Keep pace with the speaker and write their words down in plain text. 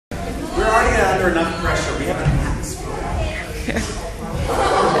under enough pressure. We have an atmosphere.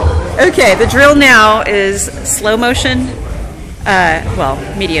 Okay, the drill now is slow motion, well,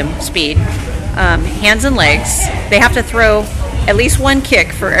 medium speed, hands and legs. They have to throw at least one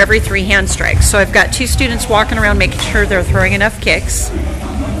kick for every 3 hand strikes. So I've got 2 students walking around making sure they're throwing enough kicks.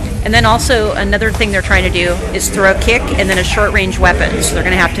 And then also another thing they're trying to do is throw a kick and then a short range weapon. So they're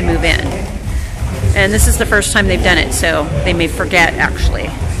going to have to move in. And this is the first time they've done it, so they may forget actually.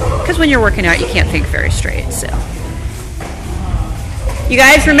 Because when you're working out, you can't think very straight. So, you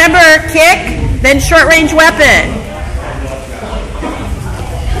guys remember kick, then short range weapon.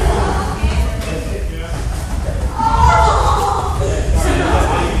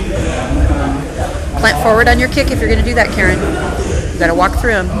 Plant forward on your kick if you're going to do that, Karen. You got to walk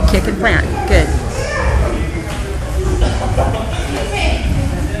through them, kick and plant. Good.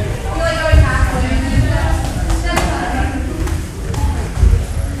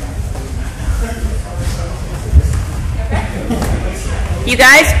 You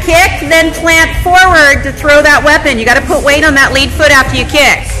guys kick, then plant forward to throw that weapon. You got to put weight on that lead foot after you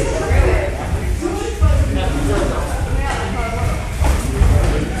kick.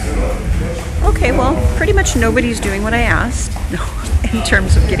 Okay, well, pretty much nobody's doing what I asked in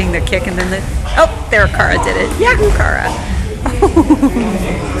terms of getting the kick and then the... Oh, there, Cara did it. Yahoo, Cara.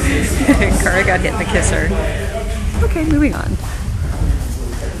 Cara got hit in the kisser. Okay, moving on.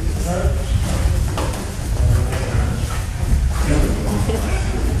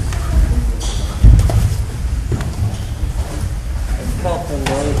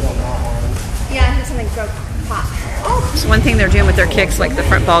 Yeah, I heard something broke. Pop. So one thing they're doing with their kicks, like the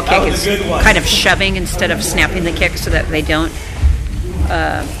front ball kick, is kind of shoving instead of snapping the kick so that they don't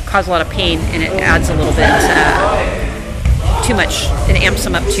cause a lot of pain, and it adds a little bit too much. It amps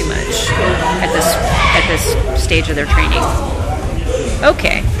them up too much at this stage of their training.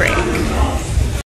 Okay, great.